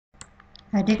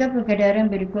Adakah perkadaran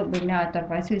berikut benar atau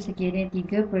palsu sekiranya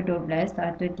 3/12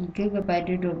 atau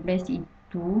 3/12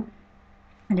 itu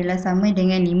adalah sama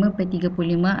dengan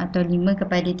 5/35 atau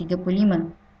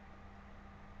 5/35?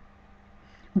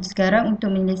 Sekarang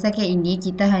untuk menyelesaikan ini,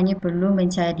 kita hanya perlu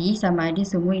mencari sama ada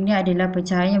semua ini adalah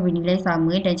pecahan yang bernilai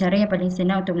sama, dan cara yang paling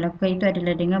senang untuk melakukan itu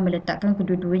adalah dengan meletakkan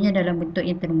kedua-duanya dalam bentuk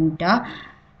yang termudah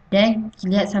dan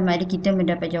lihat sama ada kita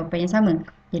mendapat jawapan yang sama.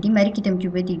 Jadi mari kita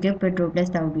mencuba 3/12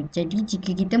 dahulu. Jadi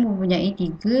jika kita mempunyai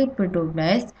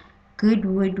 3/12,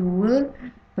 kedua-dua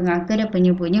pengangka dan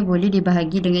penyebutnya boleh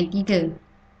dibahagi dengan 3.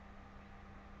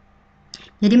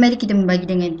 Jadi mari kita membagi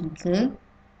dengan 3.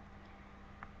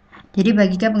 Jadi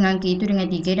bagikan pengangka itu dengan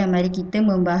 3 dan mari kita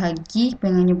membahagi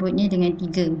penyebutnya dengan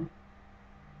 3.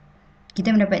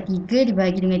 Kita mendapat 3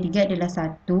 dibahagi dengan 3 adalah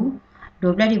 1.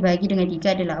 12 dibahagi dengan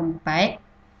 3 adalah 4.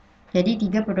 Jadi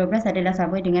 3/12 adalah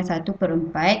sama dengan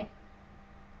 1/4.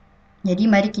 Jadi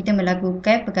mari kita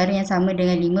melakukan perkara yang sama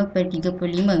dengan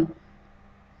 5/35.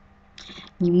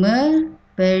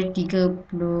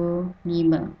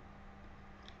 5/35.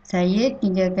 Saya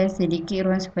tinggalkan sedikit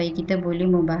ruang supaya kita boleh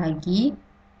membahagi.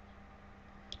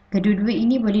 Kedua-dua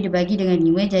ini boleh dibagi dengan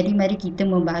 5. Jadi mari kita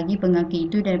membahagi pengangka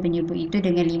itu dan penyebut itu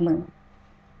dengan 5.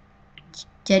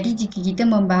 Jadi jika kita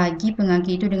membahagi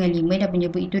pengangka itu dengan 5 dan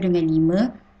penyebut itu dengan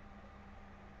 5,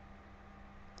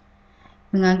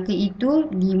 pengangka itu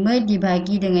 5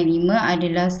 dibahagi dengan 5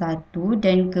 adalah 1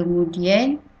 dan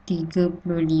kemudian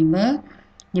 35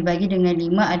 dibagi dengan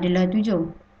 5 adalah 7.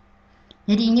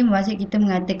 Jadi ini bermaksud kita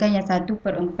mengatakan yang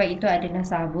 1/4 itu adalah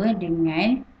sama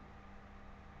dengan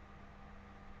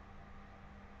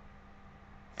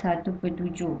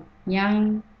 1/7.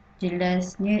 Yang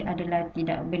jelasnya adalah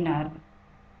tidak benar.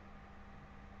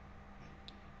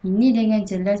 Ini dengan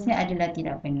jelasnya adalah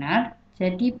tidak benar.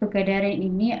 Jadi perkadaran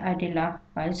ini adalah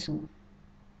palsu.